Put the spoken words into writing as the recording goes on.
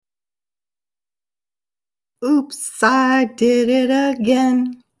Oops, I did it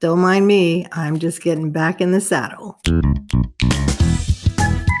again. Don't mind me, I'm just getting back in the saddle.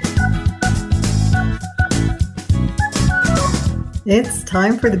 It's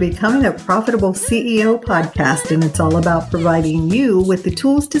time for the Becoming a Profitable CEO podcast, and it's all about providing you with the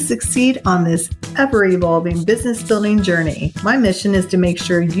tools to succeed on this ever-evolving business-building journey. My mission is to make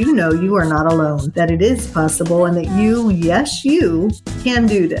sure you know you are not alone, that it is possible, and that you, yes, you, can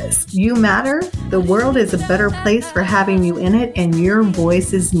do this. You matter. The world is a better place for having you in it, and your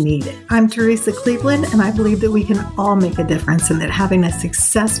voice is needed. I'm Teresa Cleveland, and I believe that we can all make a difference, and that having a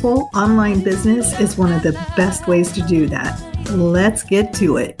successful online business is one of the best ways to do that. Let's get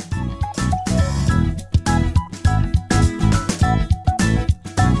to it.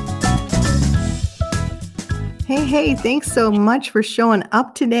 Hey, thanks so much for showing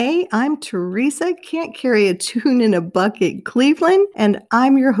up today. I'm Teresa, can't carry a tune in a bucket, Cleveland, and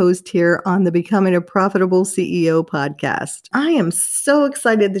I'm your host here on the Becoming a Profitable CEO podcast. I am so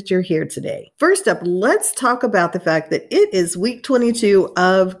excited that you're here today. First up, let's talk about the fact that it is week 22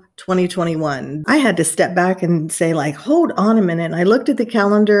 of 2021. I had to step back and say, hold on a minute. And I looked at the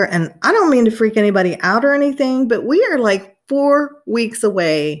calendar, and I don't mean to freak anybody out or anything, but we are 4 weeks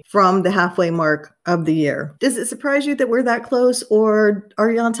away from the halfway mark of the year. Does it surprise you that we're that close, or are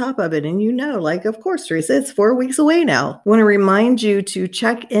you on top of it? And of course, Teresa, it's 4 weeks away now. I want to remind you to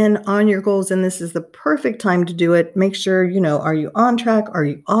check in on your goals, and this is the perfect time to do it. Make sure, are you on track? Are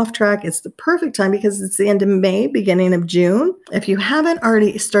you off track? It's the perfect time because it's the end of May, beginning of June. If you haven't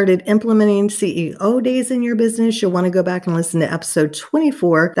already started implementing CEO days in your business, you'll want to go back and listen to episode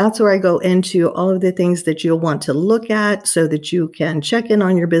 24. That's where I go into all of the things that you'll want to look at so that you can check in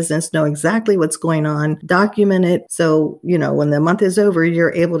on your business, know exactly what's going on, document it. So, when the month is over,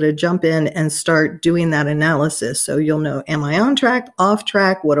 you're able to jump in and start doing that analysis. So you'll know, am I on track, off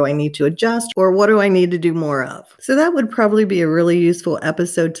track? What do I need to adjust? Or what do I need to do more of? So that would probably be a really useful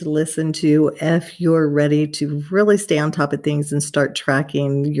episode to listen to if you're ready to really stay on top of things and start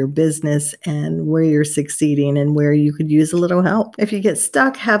tracking your business and where you're succeeding and where you could use a little help. If you get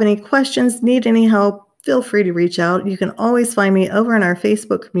stuck, have any questions, need any help, feel free to reach out. You can always find me over in our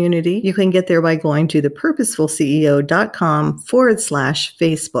Facebook community. You can get there by going to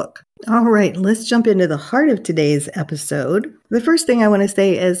thepurposefulceo.com/Facebook. All right, let's jump into the heart of today's episode. The first thing I want to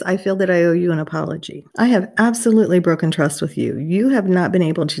say is I feel that I owe you an apology. I have absolutely broken trust with you. You have not been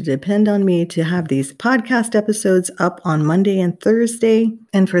able to depend on me to have these podcast episodes up on Monday and Thursday,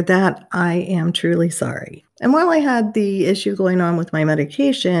 and for that, I am truly sorry. And while I had the issue going on with my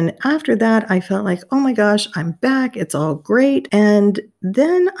medication, after that, I felt like, oh my gosh, I'm back. It's all great. And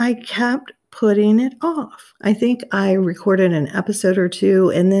then I kept putting it off. I think I recorded an episode or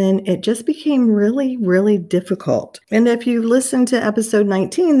two, and then it just became really, really difficult. And if you listen to episode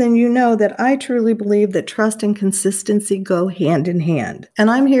 19, then you know that I truly believe that trust and consistency go hand in hand. And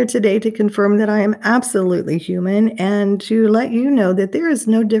I'm here today to confirm that I am absolutely human and to let you know that there is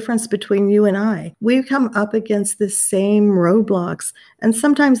no difference between you and I. We come up against the same roadblocks, and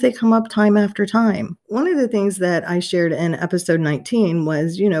sometimes they come up time after time. One of the things that I shared in episode 19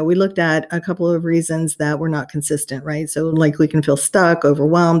 was, we looked at a couple of reasons that we're not consistent, right? So we can feel stuck,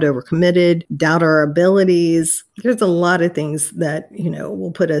 overwhelmed, overcommitted, doubt our abilities. There's a lot of things that,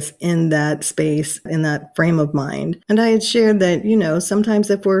 will put us in that space, in that frame of mind. And I had shared that,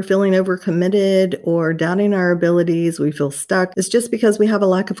 sometimes if we're feeling overcommitted or doubting our abilities, we feel stuck. It's just because we have a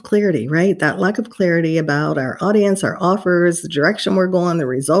lack of clarity, right? That lack of clarity about our audience, our offers, the direction we're going, the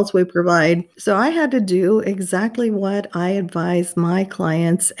results we provide. So I had to do exactly what I advise my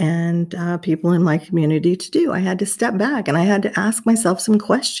clients and people in my community to do. I had to step back and I had to ask myself some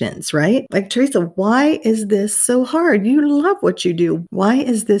questions, right? Like, Teresa, why is this so hard? You love what you do. Why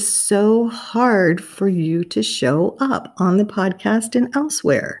is this so hard for you to show up on the podcast and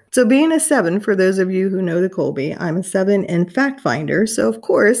elsewhere? So being a 7, for those of you who know the Kolbe, I'm a 7 in Fact Finder. So of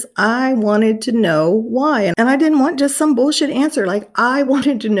course I wanted to know why. And I didn't want just some bullshit answer. I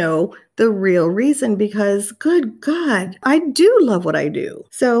wanted to know the real reason, because good God, I do love what I do.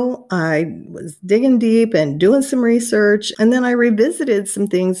 So I was digging deep and doing some research, and then I revisited some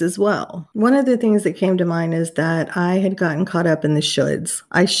things as well. One of the things that came to mind is that I had gotten caught up in the shoulds.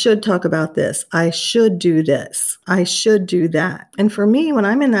 I should talk about this. I should do this. I should do that. And for me, when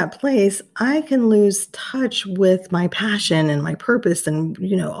I'm in that place, I can lose touch with my passion and my purpose and,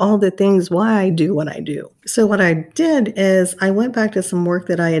 all the things why I do what I do. So what I did is I went back to some work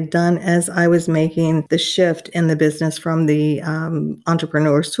that I had done as I was making the shift in the business from the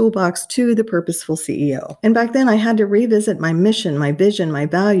entrepreneur's toolbox to the purposeful CEO. And back then I had to revisit my mission, my vision, my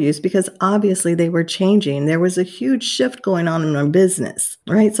values, because obviously they were changing. There was a huge shift going on in my business,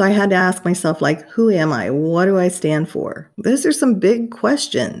 right? So I had to ask myself, like, who am I? What do I stand for? Those are some big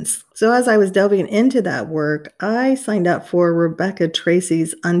questions. So as I was delving into that work, I signed up for Rebecca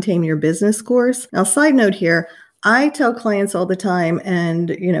Tracy's Untame Your Business course. Now, side note here, I tell clients all the time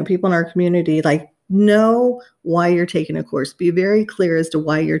and, people in our community, like, know why you're taking a course. Be very clear as to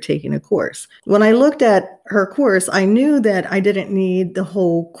why you're taking a course. When I looked at her course, I knew that I didn't need the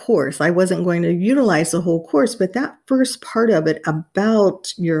whole course. I wasn't going to utilize the whole course, but that first part of it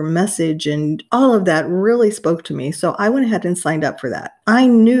about your message and all of that really spoke to me. So I went ahead and signed up for that. I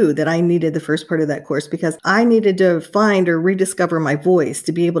knew that I needed the first part of that course because I needed to find or rediscover my voice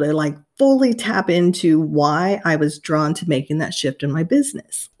to be able to fully tap into why I was drawn to making that shift in my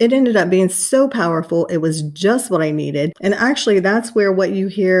business. It ended up being so powerful. It was just what I needed. And actually, that's where what you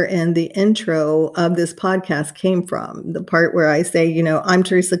hear in the intro of this podcast came from. The part where I say, I'm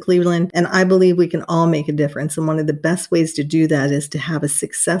Teresa Cleveland, and I believe we can all make a difference. And one of the best ways to do that is to have a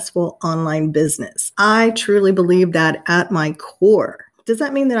successful online business. I truly believe that at my core. Does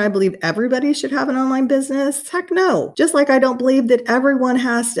that mean that I believe everybody should have an online business? Heck no. Just like I don't believe that everyone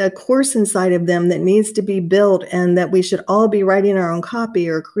has a course inside of them that needs to be built and that we should all be writing our own copy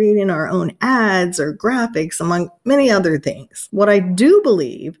or creating our own ads or graphics, among many other things. What I do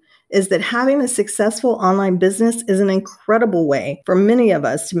believe is that having a successful online business is an incredible way for many of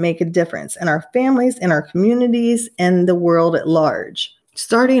us to make a difference in our families, in our communities, and the world at large.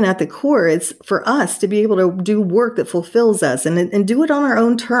 Starting at the core, it's for us to be able to do work that fulfills us and do it on our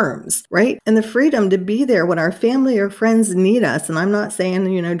own terms, right? And the freedom to be there when our family or friends need us. And I'm not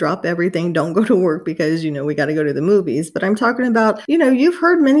saying, drop everything, don't go to work because, we got to go to the movies. But I'm talking about, you've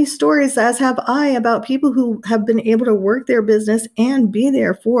heard many stories, as have I, about people who have been able to work their business and be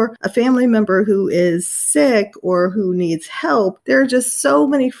there for a family member who is sick or who needs help. There are just so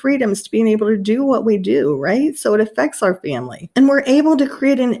many freedoms to being able to do what we do, right? So it affects our family. And we're able to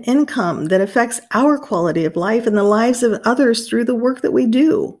create an income that affects our quality of life and the lives of others through the work that we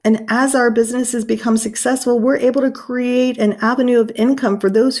do. And as our businesses become successful, we're able to create an avenue of income for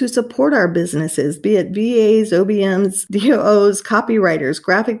those who support our businesses, be it VAs, OBMs, DOOs, copywriters,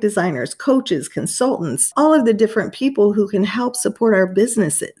 graphic designers, coaches, consultants, all of the different people who can help support our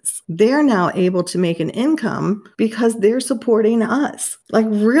businesses. They're now able to make an income because they're supporting us.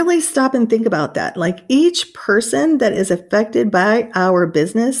 Really stop and think about that. Each person that is affected by our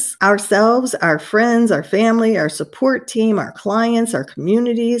business, ourselves, our friends, our family, our support team, our clients, our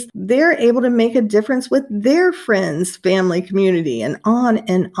communities, they're able to make a difference with their friends, family, community, and on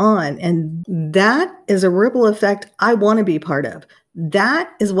and on. And that is a ripple effect I want to be part of.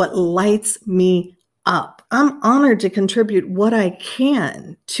 That is what lights me up. I'm honored to contribute what I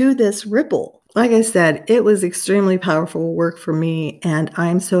can to this ripple. Like I said, it was extremely powerful work for me, and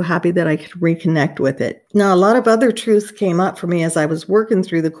I'm so happy that I could reconnect with it. Now, a lot of other truths came up for me as I was working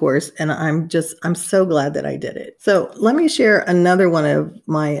through the course, and I'm so glad that I did it. So let me share another one of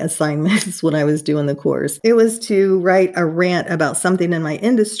my assignments when I was doing the course. It was to write a rant about something in my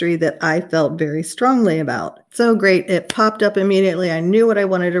industry that I felt very strongly about. So great. It popped up immediately. I knew what I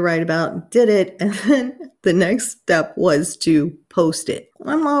wanted to write about, did it, and then the next step was to post it.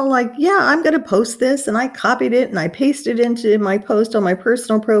 I'm all like, yeah, I'm going to post this. And I copied it and I pasted it into my post on my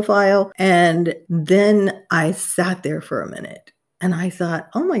personal profile. And then I sat there for a minute and I thought,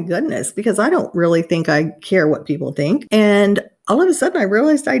 oh my goodness, because I don't really think I care what people think. And all of a sudden I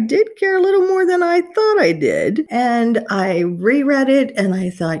realized I did care a little more than I thought I did. And I reread it and I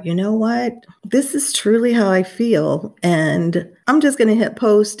thought, you know what? This is truly how I feel. And I'm just going to hit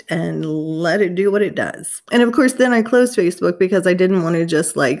post and let it do what it does. And of course, then I closed Facebook because I didn't want to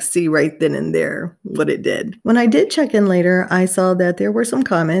just see right then and there what it did. When I did check in later, I saw that there were some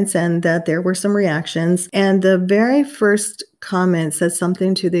comments and that there were some reactions. And the very first comment said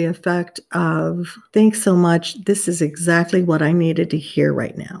something to the effect of, thanks so much. This is exactly what I needed to hear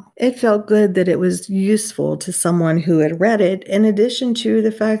right now. It felt good that it was useful to someone who had read it, in addition to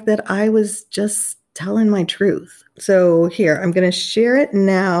the fact that I was just telling my truth. So here, I'm going to share it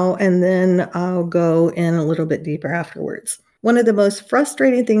now, and then I'll go in a little bit deeper afterwards. One of the most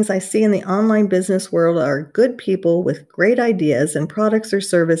frustrating things I see in the online business world are good people with great ideas and products or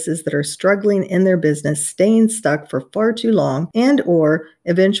services that are struggling in their business, staying stuck for far too long, and or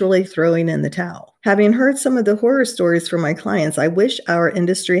eventually throwing in the towel. Having heard some of the horror stories from my clients, I wish our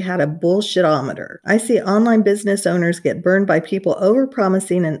industry had a bullshitometer. I see online business owners get burned by people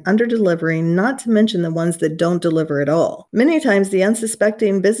overpromising and underdelivering, not to mention the ones that don't deliver at all. Many times, the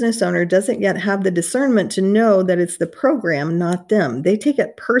unsuspecting business owner doesn't yet have the discernment to know that it's the program, not them. They take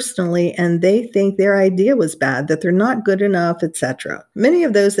it personally and they think their idea was bad, that they're not good enough, etc. Many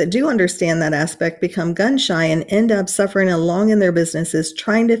of those that do understand that aspect become gun shy and end up suffering along in their businesses,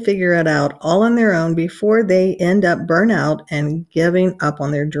 trying to figure it out all on their own before they end up burnout and giving up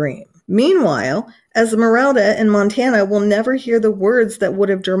on their dream. Meanwhile, Esmeralda in Montana will never hear the words that would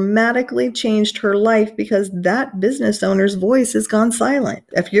have dramatically changed her life because that business owner's voice has gone silent.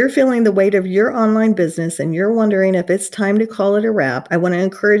 If you're feeling the weight of your online business and you're wondering if it's time to call it a wrap, I want to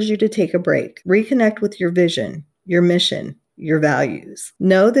encourage you to take a break. Reconnect with your vision, your mission, your values.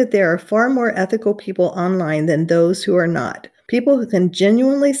 Know that there are far more ethical people online than those who are not. People who can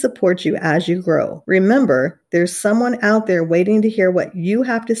genuinely support you as you grow. Remember, there's someone out there waiting to hear what you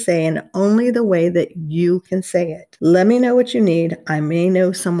have to say in only the way that you can say it. Let me know what you need. I may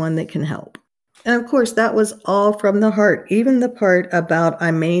know someone that can help. And of course, that was all from the heart, even the part about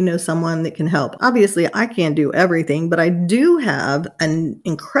I may know someone that can help. Obviously, I can't do everything, but I do have an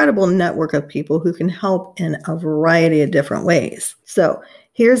incredible network of people who can help in a variety of different ways. So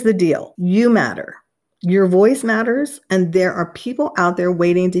here's the deal. You matter. Your voice matters, and there are people out there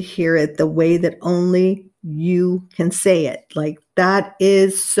waiting to hear it the way that only you can say it. Like, that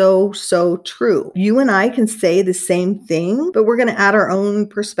is so, so true. You and I can say the same thing, but we're going to add our own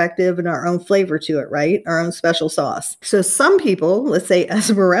perspective and our own flavor to it, right? Our own special sauce. So some people, let's say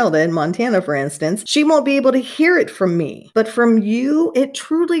Esmeralda in Montana, for instance, she won't be able to hear it from me, but from you, it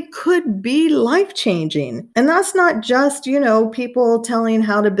truly could be life-changing. And that's not just, people telling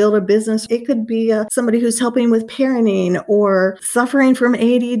how to build a business. It could be somebody who's helping with parenting or suffering from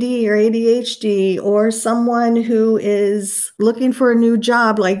ADD or ADHD, or someone who is looking for a new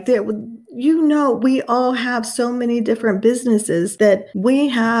job. Like that, we all have so many different businesses that we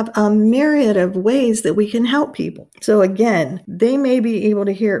have a myriad of ways that we can help people. So again, they may be able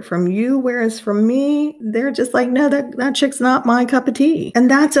to hear it from you, whereas from me, they're just like, no, that chick's not my cup of tea. And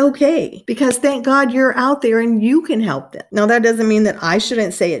that's okay, because thank God you're out there and you can help them. Now, that doesn't mean that I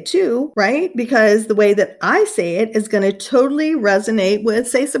shouldn't say it too, right? Because the way that I say it is going to totally resonate with,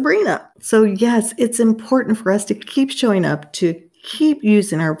 say, Sabrina. So yes, it's important for us to keep showing up, to keep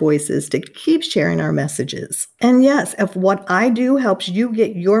using our voices, to keep sharing our messages. And yes, if what I do helps you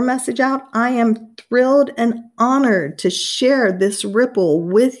get your message out, I am thrilled and honored to share this ripple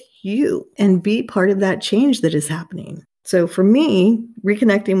with you and be part of that change that is happening. So for me,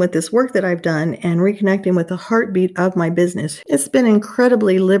 reconnecting with this work that I've done and reconnecting with the heartbeat of my business, it's been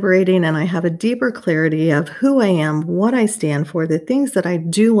incredibly liberating, and I have a deeper clarity of who I am, what I stand for, the things that I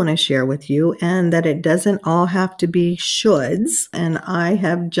do want to share with you, and that it doesn't all have to be shoulds. And I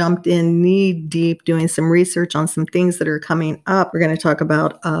have jumped in knee deep doing some research on some things that are coming up. We're going to talk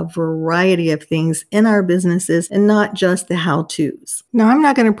about a variety of things in our businesses and not just the how-tos. Now, I'm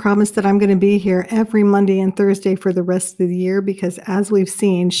not going to promise that I'm going to be here every Monday and Thursday for the rest of the year, because as we've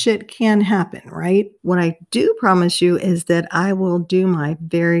seen, shit can happen, right? What I do promise you is that I will do my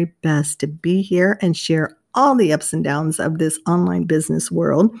very best to be here and share all the ups and downs of this online business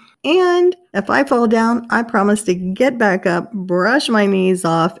world. And if I fall down, I promise to get back up, brush my knees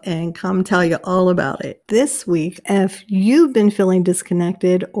off, and come tell you all about it. This week, if you've been feeling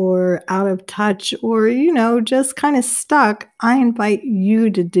disconnected or out of touch or, just kind of stuck, I invite you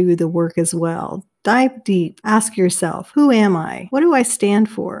to do the work as well. Dive deep. Ask yourself, who am I? What do I stand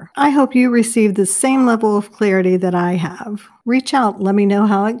for? I hope you receive the same level of clarity that I have. Reach out. Let me know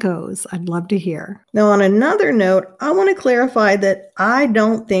how it goes. I'd love to hear. Now, on another note, I want to clarify that I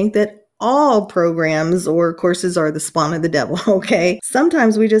don't think that all programs or courses are the spawn of the devil, okay?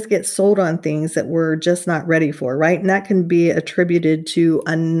 Sometimes we just get sold on things that we're just not ready for, right? And that can be attributed to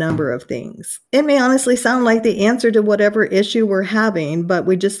a number of things. It may honestly sound like the answer to whatever issue we're having, but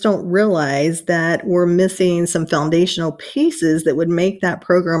we just don't realize that we're missing some foundational pieces that would make that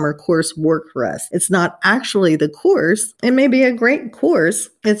program or course work for us. It's not actually the course. It may be a great course.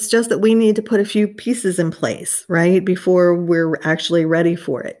 It's just that we need to put a few pieces in place, right, before we're actually ready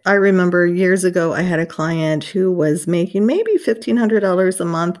for it. I remember years ago, I had a client who was making maybe $1,500 a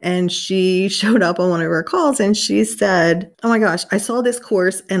month, and she showed up on one of her calls and she said, oh my gosh, I saw this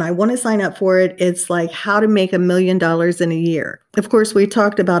course and I want to sign up for it. It's like how to make $1 million in a year. Of course, we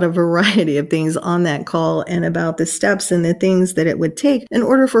talked about a variety of things on that call and about the steps and the things that it would take in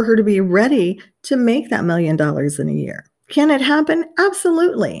order for her to be ready to make that $1 million in a year. Can it happen?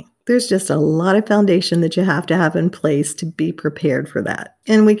 Absolutely. There's just a lot of foundation that you have to have in place to be prepared for that.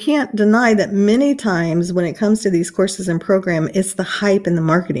 And we can't deny that many times when it comes to these courses and program, it's the hype and the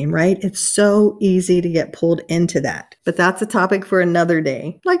marketing, right? It's so easy to get pulled into that. But that's a topic for another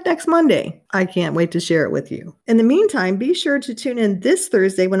day, like next Monday. I can't wait to share it with you. In the meantime, be sure to tune in this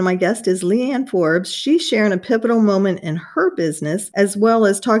Thursday when my guest is Leanne Forbes. She's sharing a pivotal moment in her business, as well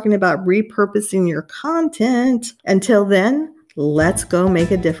as talking about repurposing your content. Until then, let's go make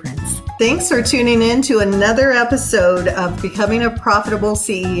a difference. Thanks for tuning in to another episode of Becoming a Profitable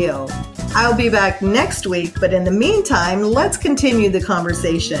CEO. I'll be back next week, but in the meantime, let's continue the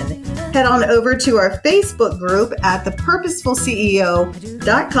conversation. Head on over to our Facebook group at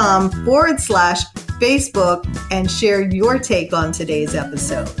thepurposefulceo.com/Facebook and share your take on today's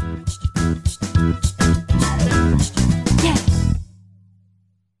episode.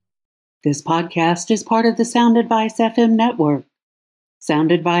 This podcast is part of the Sound Advice FM network.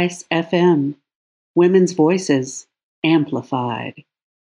 Sound Advice FM. Women's voices amplified.